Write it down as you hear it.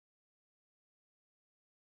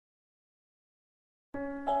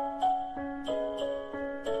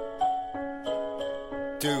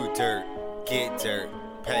Do dirt, get dirt,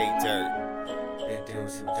 pay dirt. Been doing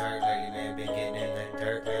some dirt lately, man. Been getting in that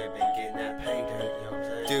dirt, man. Been getting that pay dirt, you know what I'm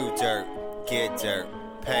saying? Do dirt, get dirt,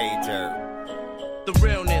 pay dirt. The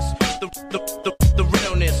realness, the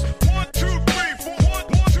realness. 1, 2, 3, 4. 1,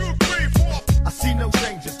 2, 3, 4. I see no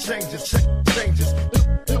changes.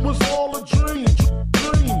 It was all a dream.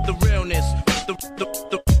 The realness, the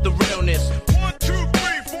realness. 1, 2,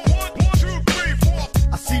 3, 4. 1, 2, 3, 4.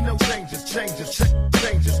 I see no changes.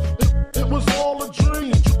 It was all a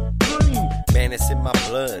dream. Man, it's in my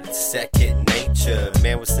blood, it's second nature.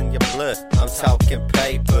 Man, what's in your blood? I'm talking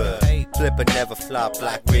paper. Flip or never flop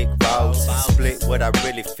like Rick Ross. Split what I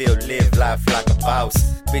really feel, live life like a boss.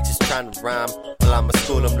 Bitches trying to rhyme, well I'ma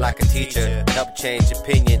school them like a teacher. Help change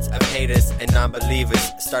opinions of haters and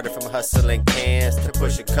non-believers. Started from hustling cans to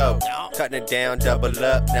pushing coke. Cutting it down, double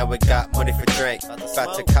up, now we got money for drink.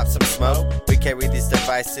 About to cop some smoke. We carry these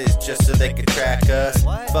devices just so they can track us.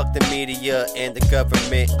 Fuck the media and the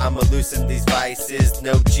government, I'ma loosen these vices.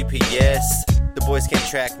 No GPS, the boys can't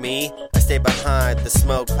track me. I stay behind the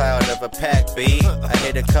smoke cloud of a pack B. I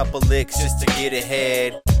hit a couple licks just to get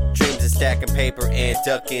ahead. Dreams of stacking paper and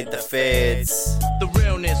ducking the feds. The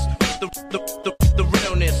realness, the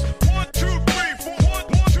realness. 1, 2, 3, 4. 1,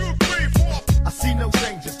 2, 3, 4. I see no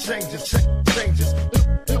changes.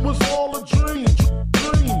 It was all a dream.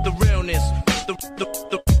 The realness, the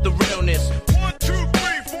realness. 1, 2, 3,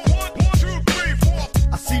 4. 1, 2, 3, 4.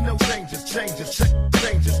 I see no changes.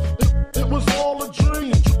 It was all a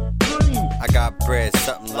dream. I got bread,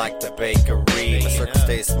 something like the bakery. My circle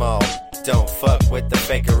stays small, don't fuck with the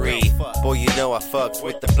fakery. Boy, you know I fuck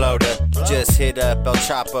with the floater. Just hit up El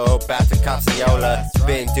Chapo, bout to cop some Yola.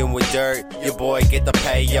 Been doing dirt, your boy get the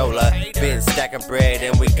payola. Been stacking bread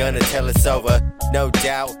and we gonna tell it's over. No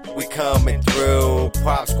doubt, we coming through.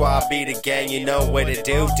 Pop squad be the gang, you know what to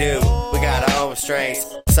do. We got our own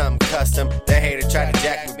strengths, something custom. They hater try to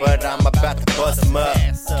jack me, but I'm about to bust them up.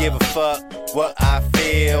 Give a fuck what I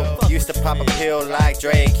feel. Used to pop a pill like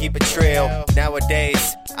Dre and keep it trill.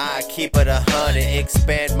 Nowadays, I keep it 100,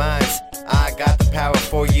 expand minds. I got the power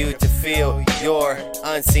for you to feel your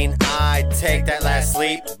unseen eye. Take that last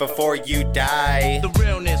sleep before you die. The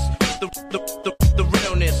realness, the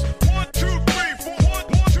realness. 1, 2, 3, 4. 1,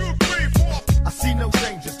 2, 3, 4. I see no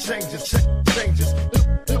changes.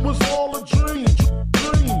 It was all a dream.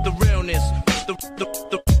 The realness, the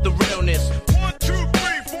realness. 1, 2,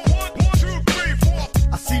 3, 4. 1, 2, 3, 4.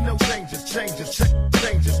 I see no changes.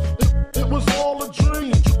 It was all a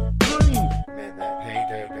dream. Man, that pay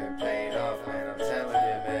dirt been paid off, man, I'm telling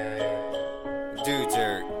you, man. Do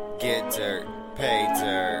dirt, get dirt, pay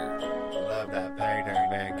dirt. Love that pay dirt,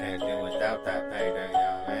 man, can't do without that pay dirt,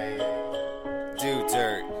 y'all, man. Do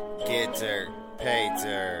dirt, get dirt, pay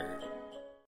dirt.